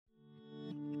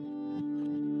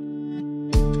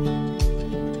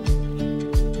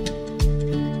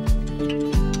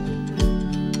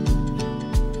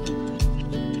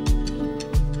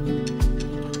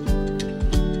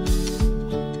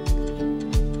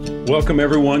Welcome,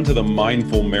 everyone, to the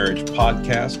Mindful Marriage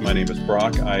Podcast. My name is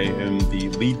Brock. I am the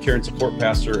lead care and support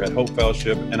pastor at Hope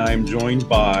Fellowship, and I am joined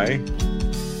by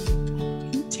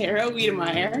Tara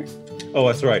Wiedemeyer. Oh,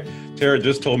 that's right. Tara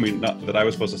just told me that I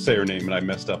was supposed to say her name, and I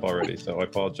messed up already, so I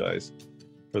apologize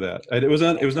for that. It was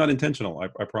not intentional,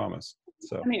 I promise.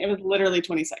 So I mean, it was literally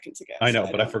 20 seconds ago. I know,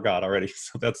 but I forgot already.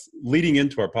 So that's leading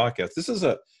into our podcast. This is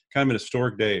a kind of an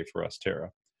historic day for us,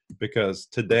 Tara, because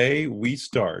today we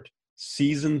start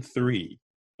Season 3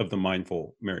 of the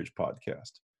Mindful Marriage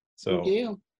Podcast. So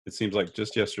it seems like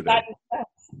just yesterday.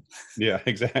 Yeah,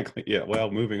 exactly. Yeah.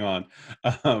 Well, moving on.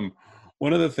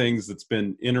 One of the things that's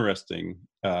been interesting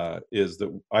is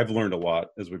that I've learned a lot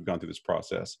as we've gone through this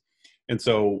process. And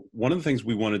so one of the things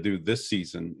we want to do this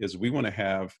season is we want to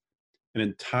have an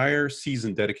entire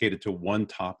season dedicated to one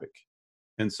topic.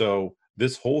 And so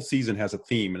this whole season has a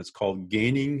theme, and it's called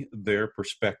Gaining Their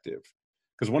Perspective.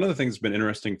 Because one of the things that's been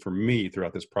interesting for me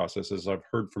throughout this process is I've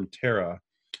heard from Tara.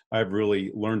 I've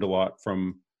really learned a lot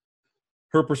from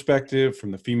her perspective,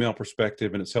 from the female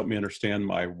perspective, and it's helped me understand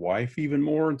my wife even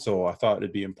more. And so I thought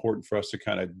it'd be important for us to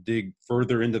kind of dig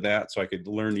further into that so I could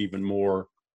learn even more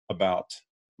about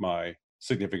my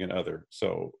significant other.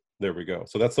 So there we go.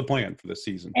 So that's the plan for this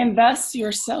season. And thus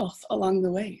yourself along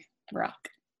the way, Brock.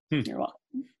 You're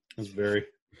welcome. That's very,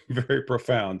 very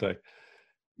profound. Okay.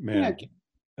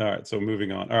 All right, so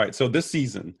moving on. All right, so this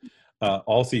season,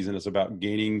 all season is about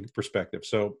gaining perspective.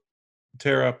 So,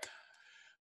 Tara,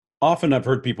 often I've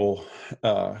heard people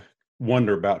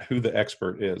wonder about who the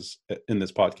expert is in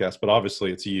this podcast, but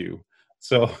obviously it's you.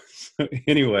 So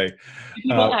anyway.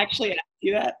 People actually ask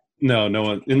you that? No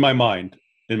one, in my mind.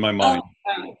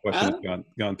 The question's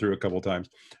gone through a couple of times.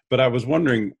 But I was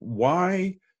wondering,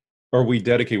 why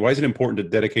is it important to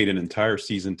dedicate an entire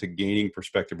season to gaining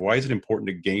perspective? Why is it important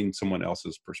to gain someone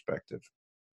else's perspective?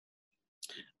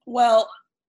 Well,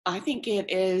 I think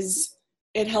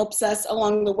it helps us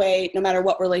along the way, no matter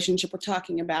what relationship we're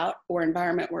talking about or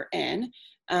environment we're in.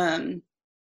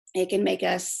 It can make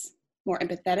us more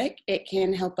empathetic. It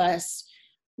can help us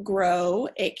grow.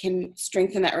 It can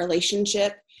strengthen that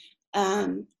relationship.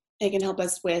 It can help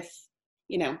us with,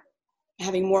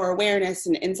 having more awareness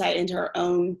and insight into our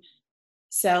own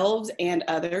selves and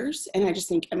others. And I just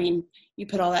think, you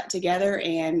put all that together,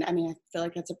 and I feel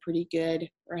like that's a pretty good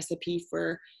recipe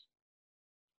for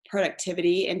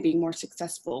productivity and being more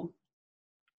successful.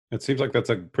 It seems like that's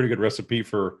a pretty good recipe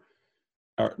for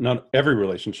not every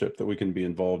relationship that we can be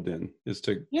involved in, is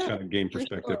to kind of gain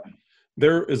perspective. Sure.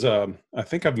 There is I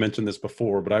think I've mentioned this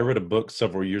before, but I read a book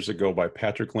several years ago by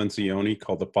Patrick Lencioni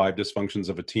called The 5 Dysfunctions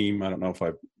of a Team. I don't know if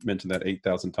I've mentioned that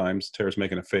 8,000 times. Tara's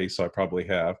making a face, so I probably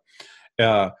have.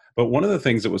 But one of the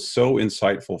things that was so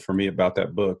insightful for me about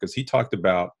that book is he talked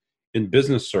about in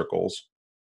business circles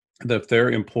that if there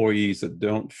are employees that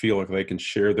don't feel like they can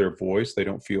share their voice, they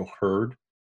don't feel heard,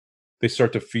 they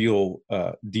start to feel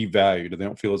devalued. They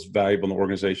don't feel as valuable in the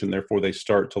organization. Therefore, they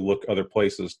start to look other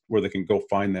places where they can go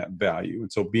find that value.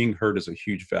 And so being heard is a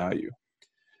huge value.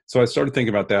 So I started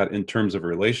thinking about that in terms of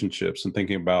relationships and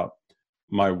thinking about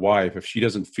my wife. If she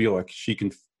doesn't feel like she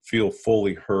can feel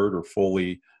fully heard or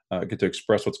fully get to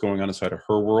express what's going on inside of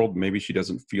her world, maybe she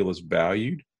doesn't feel as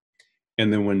valued.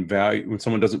 And then when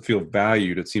someone doesn't feel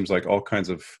valued, it seems like all kinds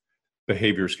of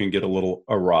behaviors can get a little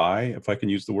awry, if I can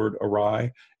use the word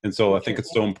awry. And so I think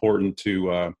it's so important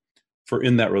for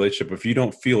in that relationship, if you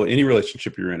don't feel any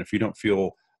relationship you're in, if you don't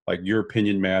feel like your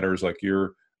opinion matters, like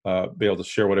you're be able to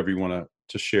share whatever you want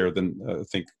to share, then I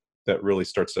think that really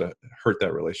starts to hurt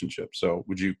that relationship. So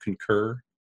would you concur?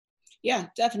 Yeah,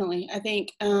 definitely. I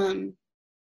think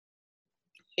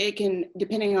it can,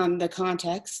 depending on the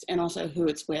context and also who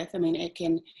it's with, it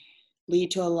can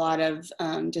lead to a lot of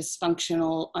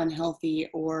dysfunctional, unhealthy,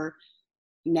 or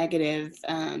negative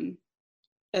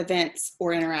events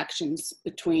or interactions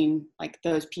between like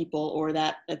those people, or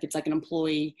that if it's like an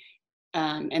employee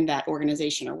and that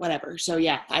organization or whatever. So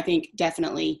yeah, I think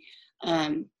definitely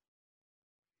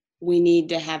we need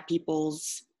to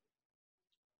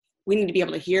be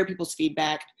able to hear people's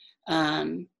feedback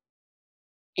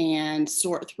and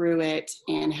sort through it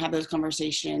and have those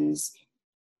conversations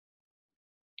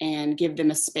and give them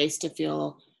a space to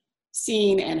feel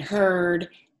seen and heard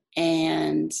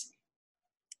and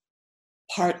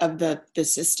part of the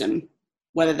system,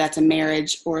 whether that's a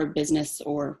marriage or a business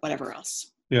or whatever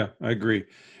else. Yeah, I agree.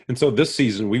 And so this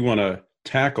season, we want to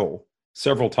tackle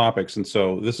several topics. And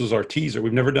so this is our teaser.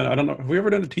 We've never done, I don't know, have we ever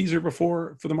done a teaser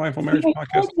before for the Mindful Marriage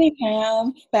Podcast? We have,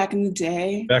 back in the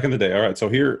day. All right.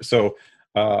 So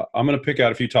I'm going to pick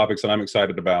out a few topics that I'm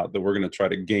excited about that we're going to try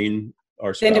to gain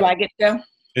our spouse. Then do I get to go?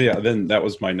 Yeah, then that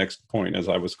was my next point as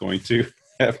I was going to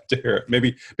have Tara.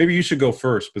 Maybe you should go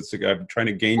first, but I'm trying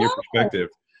to gain your perspective.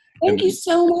 Thank you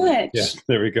so much. Yeah,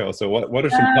 there we go. So what are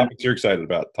some topics you're excited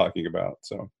about talking about?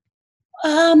 So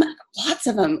lots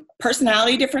of them.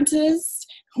 Personality differences.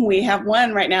 We have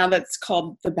one right now that's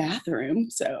called the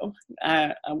bathroom. So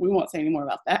we won't say any more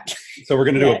about that. So we're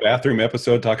going to do a bathroom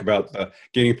episode, talk about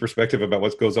gaining perspective about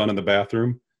what goes on in the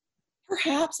bathroom.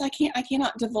 Perhaps I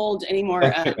cannot divulge any more.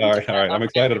 Okay. All right. I'm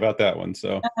excited about that one.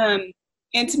 So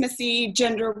intimacy,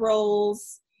 gender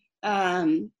roles,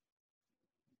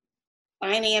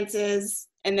 finances,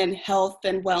 and then health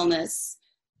and wellness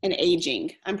and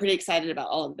aging. I'm pretty excited about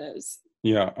all of those.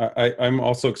 Yeah, I'm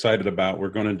also excited about, we're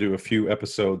going to do a few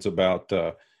episodes about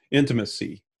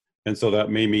intimacy. And so that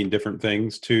may mean different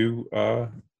things to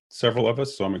several of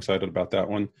us. So I'm excited about that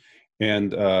one.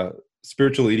 And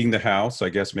spiritual eating the house, I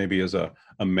guess maybe as a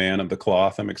man of the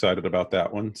cloth, I'm excited about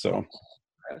that one. So,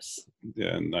 gross.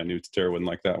 Yeah, and I knew Tara wouldn't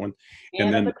like that one.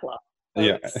 Man of the cloth.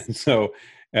 Yeah, so,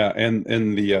 and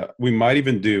we might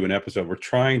even do an episode. We're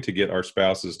trying to get our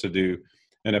spouses to do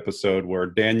an episode where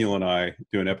Daniel and I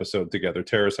do an episode together,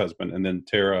 Tara's husband, and then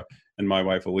Tara and my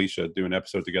wife Alicia do an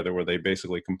episode together where they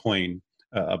basically complain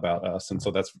about us, and so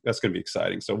that's going to be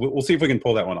exciting. So we'll see if we can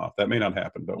pull that one off. That may not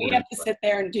happen, but we have to sit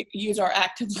there and use our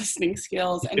active listening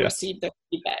skills and receive their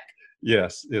feedback.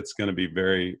 Yes, it's going to be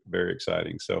very, very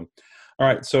exciting. So, all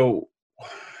right, so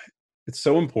it's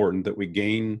so important that we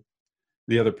gain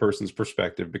the other person's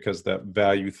perspective, because that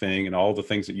value thing and all the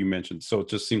things that you mentioned. So it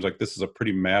just seems like this is a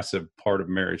pretty massive part of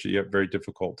marriage, yet very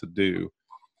difficult to do.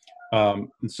 And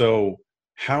so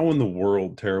how in the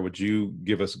world, Tara, would you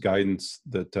give us guidance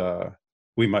that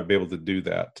we might be able to do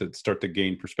that, to start to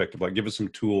gain perspective? Like, give us some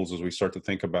tools as we start to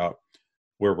think about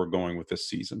where we're going with this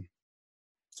season.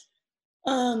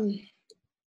 We're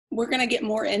going to get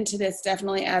more into this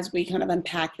definitely as we kind of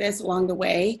unpack this along the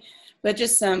way, but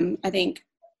just some, I think,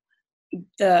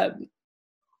 the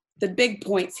big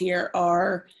points here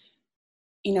are,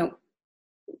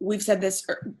 we've said this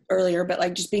earlier, but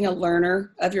like just being a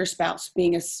learner of your spouse,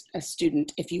 being a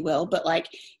student, if you will, but like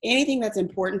anything that's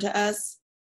important to us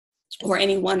or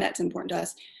anyone that's important to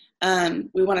us,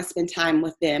 we want to spend time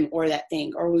with them or that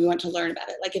thing, or we want to learn about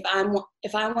it. Like if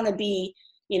I want to be,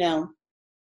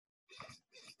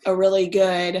 a really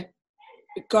good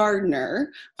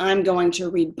gardener, I'm going to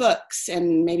read books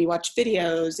and maybe watch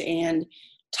videos and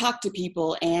talk to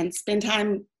people and spend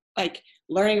time like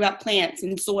learning about plants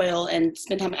and soil and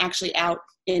spend time actually out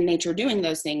in nature doing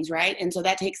those things, right? And so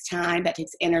that takes time, that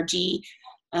takes energy,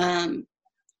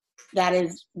 that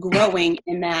is growing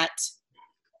in that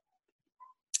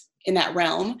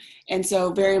realm. And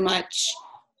so very much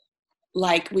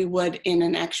like we would in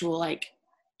an actual like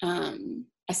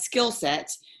a skill set,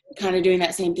 kind of doing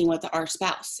that same thing with our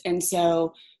spouse. And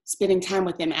so spending time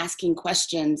with them, asking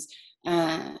questions,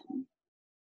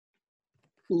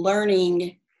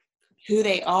 learning who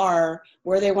they are,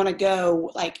 where they want to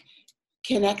go, like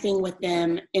connecting with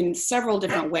them in several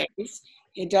different ways.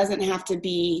 It doesn't have to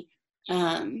be,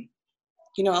 a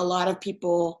lot of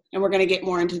people, and we're going to get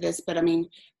more into this, but I mean,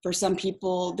 for some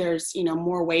people, there's,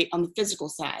 more weight on the physical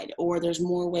side, or there's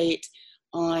more weight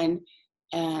on,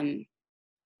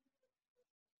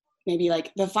 maybe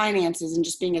like the finances and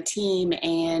just being a team.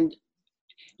 And,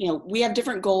 we have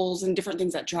different goals and different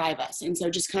things that drive us. And so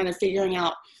just kind of figuring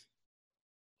out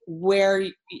where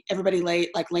everybody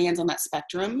lands on that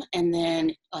spectrum. And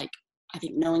then like, I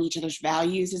think knowing each other's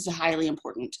values is highly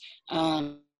important.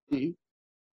 But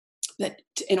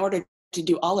in order to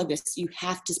do all of this, you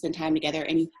have to spend time together,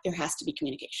 and there has to be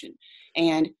communication.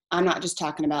 And I'm not just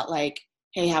talking about like,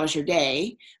 hey, how was your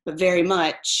day? But very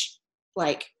much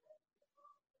like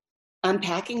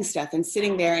unpacking stuff and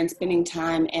sitting there and spending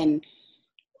time and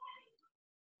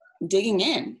digging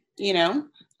in,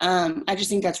 I just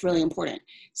think that's really important.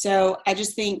 So I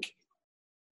just think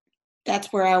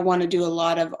that's where I want to do a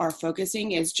lot of our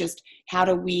focusing, is just how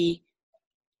do we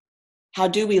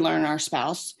learn our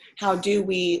spouse? How do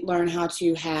we learn how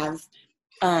to have,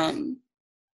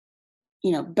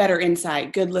 better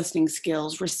insight, good listening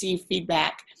skills, receive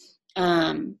feedback,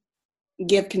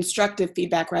 give constructive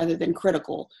feedback rather than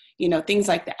critical, things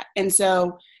like that. And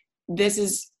so this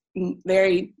is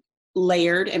very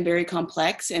layered and very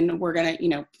complex, and we're going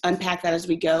to, unpack that as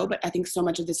we go. But I think so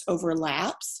much of this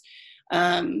overlaps,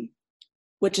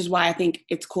 which is why I think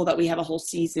it's cool that we have a whole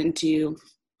season to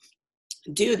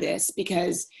do this,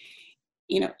 because,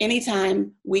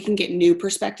 anytime we can get new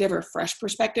perspective or fresh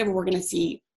perspective, we're going to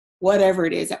see whatever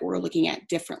it is that we're looking at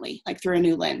differently, like through a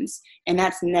new lens. And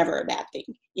that's never a bad thing.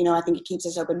 I think it keeps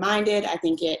us open-minded. I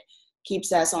think it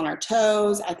keeps us on our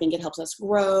toes. I think it helps us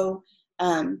grow.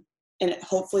 and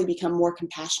hopefully become more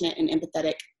compassionate and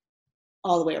empathetic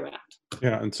all the way around.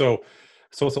 Yeah. And so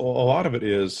it's a lot of it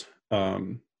is,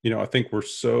 I think we're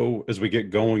so, as we get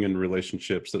going in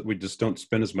relationships, that we just don't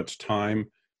spend as much time,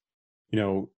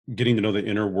 getting to know the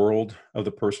inner world of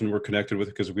the person we're connected with,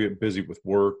 because we get busy with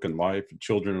work and life and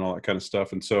children and all that kind of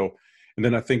stuff. And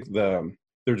then I think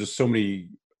there's just so many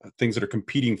things that are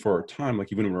competing for our time.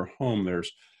 Like even when we're home,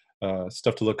 there's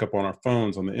stuff to look up on our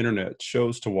phones, on the internet,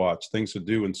 shows to watch, things to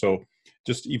do. And so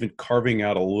just even carving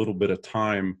out a little bit of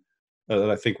time,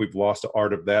 I think we've lost the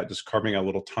art of that, just carving out a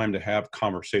little time to have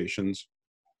conversations.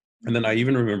 And then I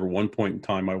even remember one point in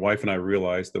time, my wife and I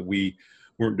realized that we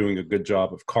weren't doing a good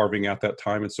job of carving out that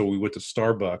time. And so we went to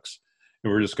Starbucks and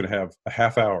we were just going to have a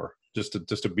half hour just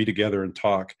to be together and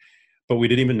talk. But we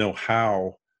didn't even know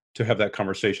how to have that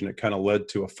conversation. It kind of led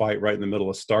to a fight right in the middle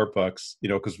of Starbucks,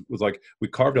 because it was like we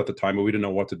carved out the time, but we didn't know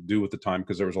what to do with the time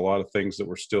because there was a lot of things that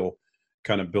were still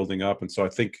kind of building up. And so I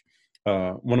think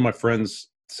one of my friends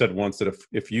said once that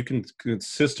if you can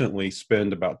consistently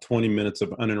spend about 20 minutes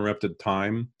of uninterrupted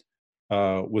time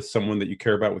with someone that you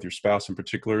care about, with your spouse in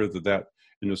particular, that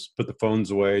just put the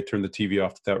phones away, turn the TV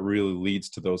off, that really leads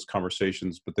to those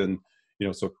conversations. But then,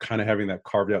 so kind of having that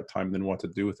carved out time, then what to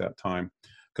do with that time.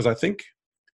 Because I think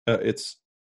it's,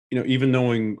 even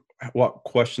knowing what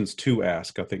questions to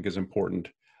ask, I think is important,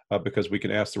 because we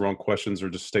can ask the wrong questions or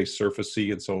just stay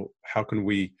surfacey. And so how can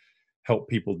we help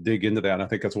people dig into that? And I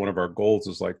think that's one of our goals,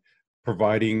 is like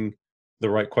providing the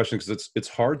right questions, because it's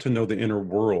hard to know the inner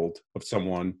world of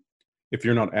someone if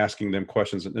you're not asking them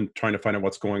questions and trying to find out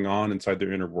what's going on inside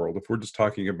their inner world. If we're just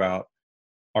talking about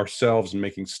ourselves and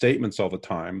making statements all the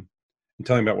time and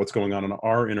telling about what's going on in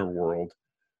our inner world,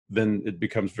 then it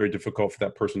becomes very difficult for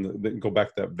that person to go back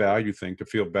to that value thing, to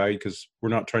feel valued, because we're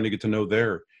not trying to get to know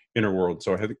their inner world.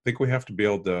 So I think we have to be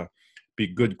able to be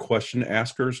good question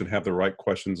askers and have the right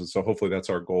questions. And so hopefully that's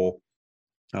our goal,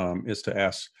 is to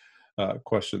ask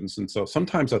questions. And so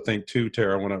sometimes I think too,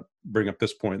 Tara, I want to bring up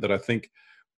this point, that I think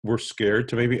we're scared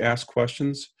to maybe ask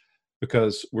questions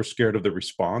because we're scared of the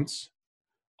response.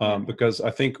 Because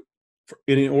I think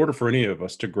in order for any of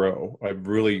us to grow, I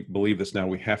really believe this now,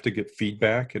 we have to get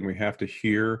feedback and we have to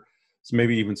hear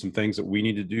maybe even some things that we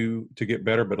need to do to get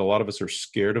better. But a lot of us are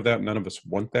scared of that. None of us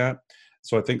want that.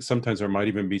 So I think sometimes there might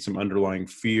even be some underlying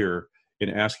fear in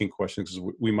asking questions,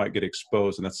 because we might get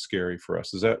exposed, and that's scary for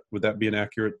us. Would that be an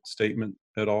accurate statement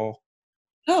at all?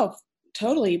 Oh,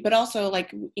 totally. But also,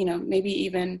 like, maybe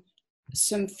even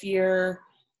some fear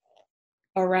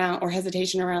around, or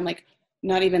hesitation around, like,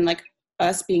 not even like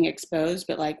us being exposed,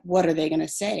 but like, what are they going to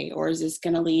say? Or is this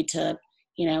going to lead to,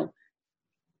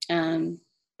 an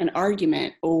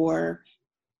argument? Or,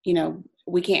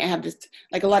 we can't have this,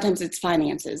 like, a lot of times it's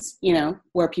finances,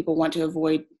 where people want to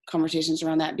avoid conversations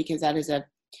around that, because that is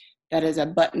a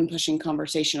button pushing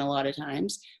conversation a lot of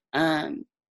times.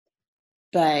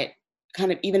 But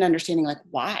kind of even understanding, like,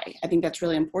 why. I think that's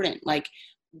really important. Like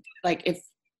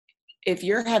if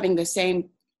you're having the same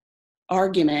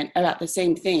argument about the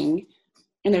same thing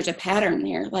and there's a pattern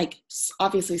there, like,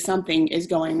 obviously something is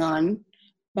going on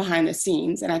behind the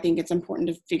scenes. And I think it's important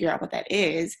to figure out what that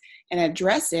is and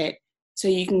address it, so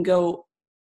you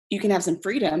can have some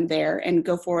freedom there and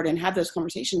go forward and have those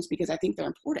conversations, because I think they're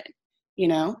important.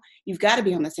 You've got to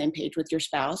be on the same page with your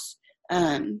spouse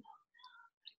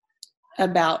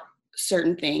about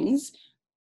certain things.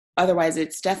 Otherwise,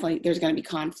 it's definitely, there's going to be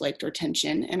conflict or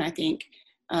tension. And I think,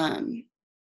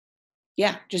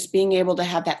 just being able to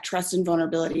have that trust and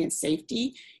vulnerability and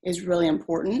safety is really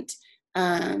important.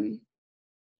 And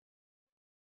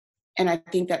I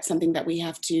think that's something that we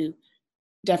have to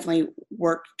definitely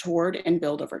work toward and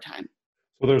build over time.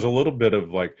 So there's a little bit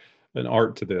of like an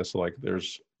art to this. Like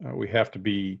we have to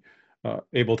be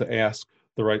able to ask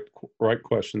the right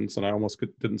questions. And I almost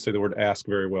didn't say the word ask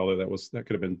very well. That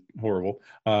could have been horrible.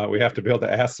 We have to be able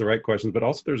to ask the right questions, but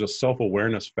also there's a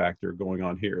self-awareness factor going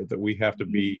on here, that we have to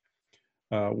be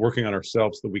working on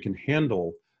ourselves, so that we can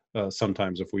handle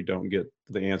sometimes if we don't get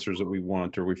the answers that we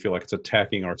want, or we feel like it's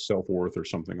attacking our self-worth or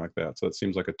something like that. So it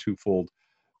seems like a twofold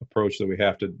approach that we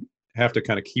have to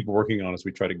kind of keep working on as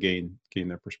we try to gain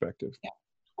their perspective. Yeah.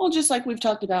 Well, just like we've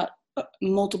talked about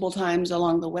multiple times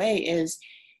along the way, is,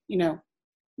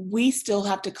 we still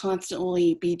have to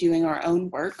constantly be doing our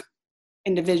own work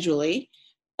individually,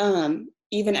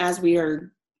 even as we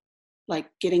are like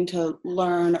getting to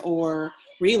learn or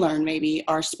relearn maybe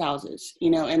our spouses,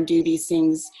 and do these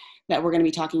things that we're going to be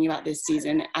talking about this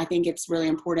season. I think it's really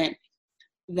important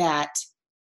that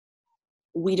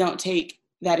we don't take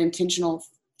that intentional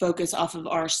focus off of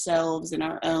ourselves and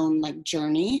our own like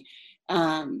journey.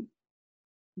 Because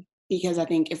I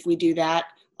think if we do that,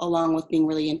 along with being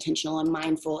really intentional and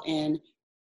mindful in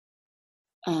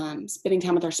spending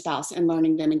time with our spouse and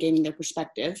learning them and gaining their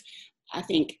perspective, I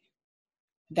think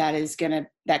that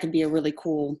could be a really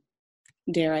cool,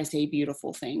 dare I say,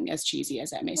 beautiful thing, as cheesy as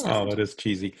that may sound. Oh, that is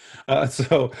cheesy.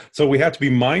 So we have to be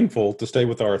mindful, to stay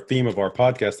with our theme of our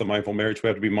podcast, The Mindful Marriage. We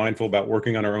have to be mindful about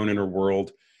working on our own inner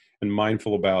world and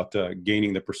mindful about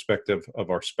gaining the perspective of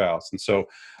our spouse. And so,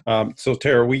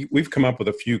 Tara, we've come up with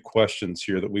a few questions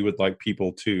here that we would like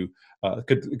people to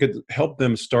could help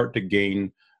them start to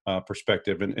gain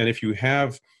perspective. And if you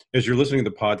have, as you're listening to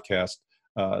the podcast,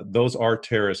 those are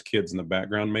Tara's kids in the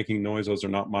background making noise. Those are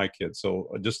not my kids.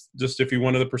 So just if you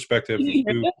wanted the perspective of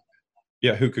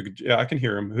I can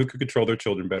hear them. Who could control their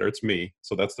children better? It's me.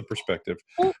 So that's the perspective.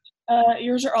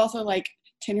 Yours are also like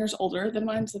 10 years older than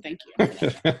mine, so thank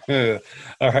you.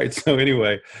 All right. So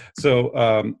anyway,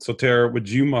 so Tara, would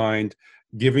you mind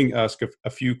giving us a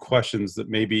few questions that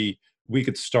maybe we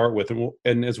could start with,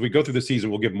 and as we go through the season,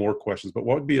 we'll give more questions, but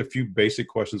what would be a few basic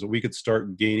questions that we could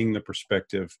start gaining the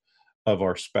perspective of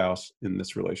our spouse in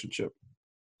this relationship?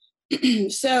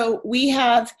 So we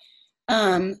have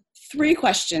 3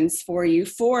 questions for you,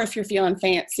 4 if you're feeling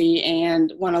fancy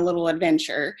and want a little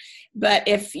adventure. But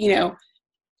if,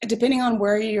 depending on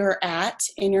where you're at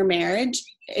in your marriage,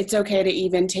 it's okay to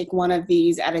even take one of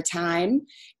these at a time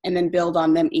and then build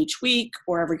on them each week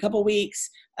or every couple weeks.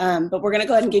 But we're going to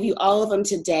go ahead and give you all of them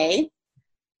today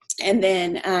and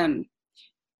then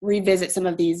revisit some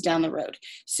of these down the road.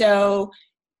 So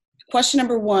question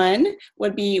number 1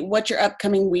 would be, what's your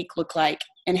upcoming week look like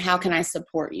and how can I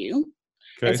support you?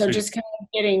 Okay, and so just kind of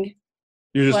getting...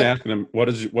 You're just asking them,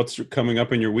 what's coming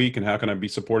up in your week and how can I be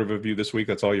supportive of you this week?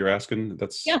 That's all you're asking?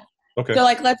 Yeah. Okay. So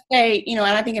let's say, and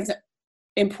I think it's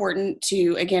important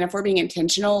to, again, if we're being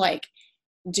intentional,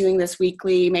 doing this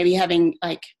weekly, maybe having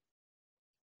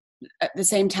at the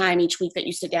same time each week that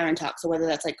you sit down and talk. So whether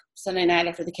that's Sunday night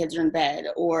after the kids are in bed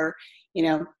or,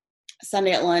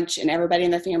 Sunday at lunch and everybody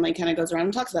in the family kind of goes around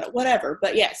and talks about it, whatever.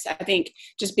 But yes, I think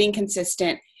just being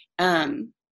consistent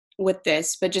with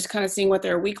this, but just kind of seeing what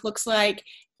their week looks like.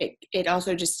 It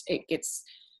also it gets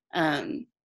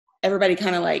everybody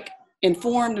kind of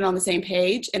informed and on the same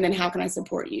page. And then how can I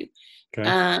support you?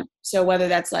 Okay. So whether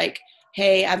that's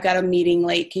hey, I've got a meeting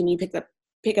late. Can you pick up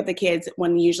the kids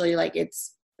when usually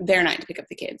it's their night to pick up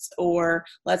the kids, or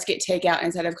let's get takeout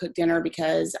instead of cook dinner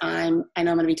because I know I'm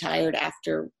going to be tired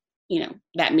after,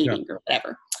 that meeting or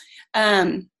whatever.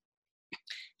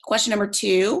 Question number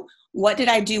 2, what did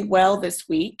I do well this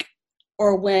week?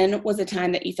 Or when was the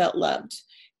time that you felt loved?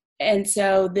 And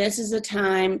so this is a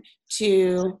time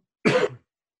to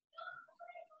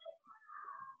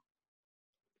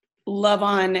love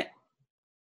on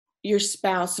your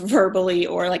spouse verbally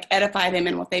or edify them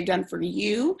in what they've done for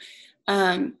you.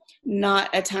 Not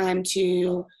a time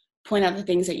to point out the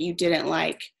things that you didn't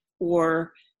like,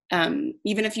 or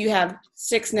even if you have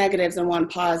 6 negatives and 1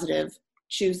 positive,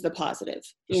 choose the positive,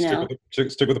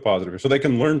 Stick with the positive. So they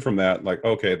can learn from that.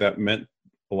 Okay, that meant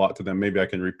a lot to them. Maybe I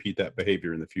can repeat that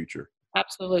behavior in the future.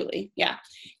 Absolutely. Yeah.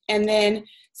 And then,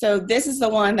 so this is the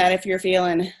one that if you're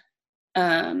feeling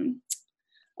a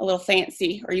little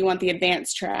fancy or you want the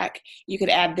advanced track, you could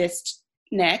add this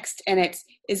next. And it's,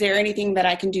 is there anything that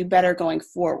I can do better going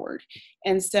forward?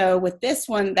 And so with this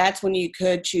one, that's when you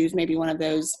could choose maybe one of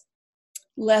those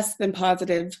less than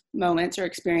positive moments or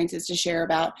experiences to share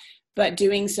about, but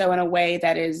doing so in a way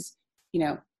that is,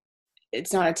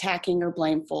 it's not attacking or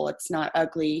blameful. It's not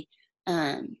ugly,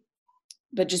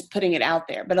 but just putting it out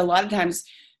there. But a lot of times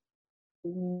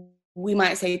we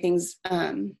might say things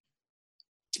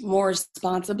more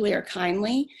responsibly or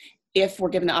kindly if we're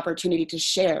given the opportunity to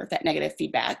share that negative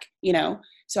feedback,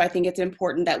 So I think it's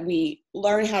important that we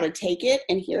learn how to take it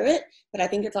and hear it, but I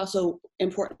think it's also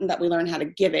important that we learn how to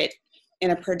give it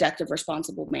in a productive,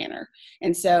 responsible manner.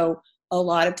 And so a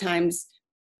lot of times,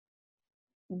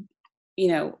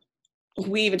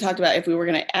 we even talked about if we were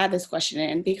going to add this question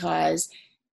in, because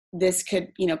this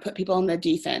could, put people on the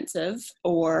defensive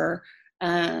or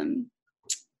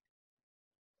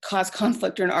cause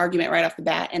conflict or an argument right off the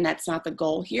bat. And that's not the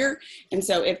goal here. And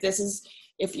so if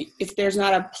there's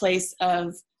not a place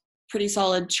of pretty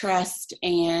solid trust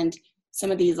and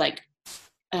some of these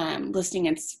listening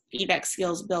and feedback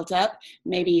skills built up,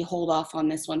 maybe hold off on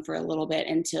this one for a little bit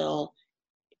until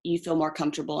you feel more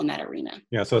comfortable in that arena.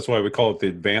 Yeah, so that's why we call it the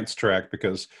advanced track,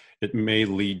 because it may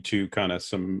lead to kind of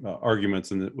some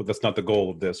arguments, and that's not the goal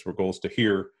of this. Our goal is to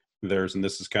hear theirs, and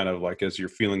this is kind of as you're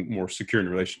feeling more secure in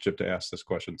your relationship to ask this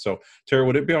question. So, Tara,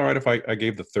 would it be all right if I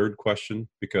gave the 3rd question?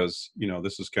 Because,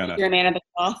 this is kind of... You're a man of the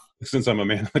cloth? Since I'm a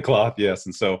man of the cloth, yes.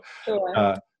 And so,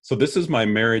 sure. So this is my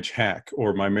marriage hack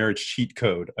or my marriage cheat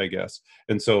code, I guess.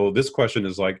 And so this question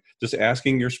is like just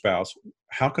asking your spouse,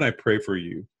 how can I pray for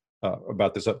you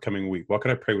about this upcoming week? What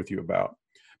can I pray with you about?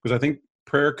 Because I think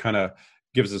prayer kind of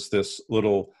gives us this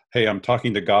little, hey, I'm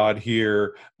talking to God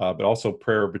here, but also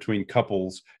prayer between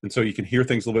couples. And so you can hear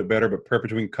things a little bit better, but prayer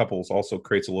between couples also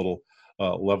creates a little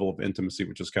level of intimacy,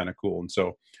 which is kind of cool. And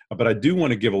so, but I do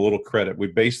want to give a little credit. We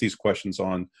base these questions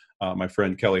on my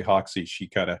friend Kelly Hoxie. She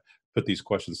kind of put these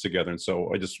questions together. And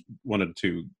so I just wanted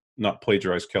to not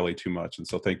plagiarize Kelly too much. And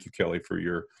so thank you, Kelly, for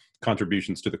your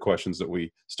contributions to the questions that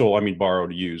we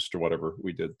borrowed, used, or whatever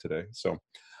we did today. So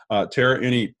Tara,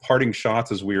 any parting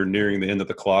shots as we are nearing the end of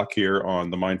the clock here on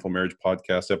the Mindful Marriage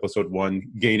Podcast, episode 1,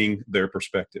 Gaining Their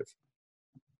Perspective?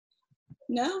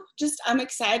 No, just I'm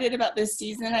excited about this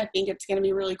season. I think it's going to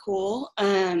be really cool.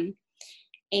 And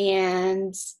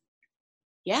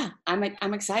yeah,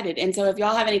 I'm excited. And so if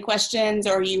y'all have any questions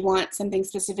or you want something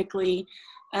specifically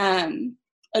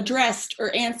addressed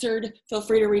or answered, feel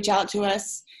free to reach out to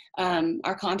us.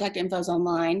 Our contact info is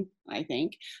online, I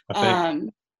think.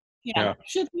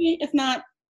 Should be. If not,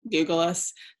 Google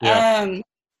us. Yeah.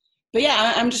 But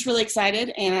yeah, I'm just really excited,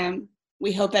 and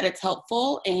we hope that it's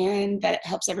helpful and that it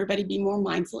helps everybody be more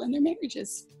mindful in their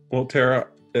marriages. Well, Tara,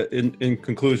 in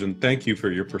conclusion, thank you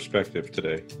for your perspective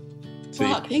today.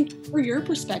 Wow, thank you for your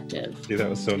perspective. See, that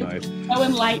was so nice. So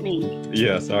enlightening.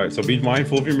 Yes. All right. So be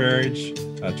mindful of your marriage.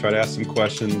 Try to ask some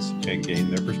questions and gain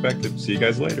their perspective. See you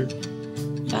guys later.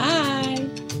 Bye.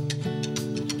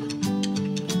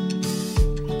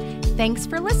 Thanks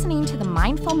for listening to the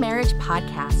Mindful Marriage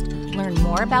Podcast. Learn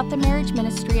more about the marriage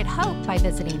ministry at Hope by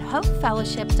visiting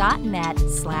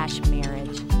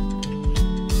hopefellowship.net/marriage.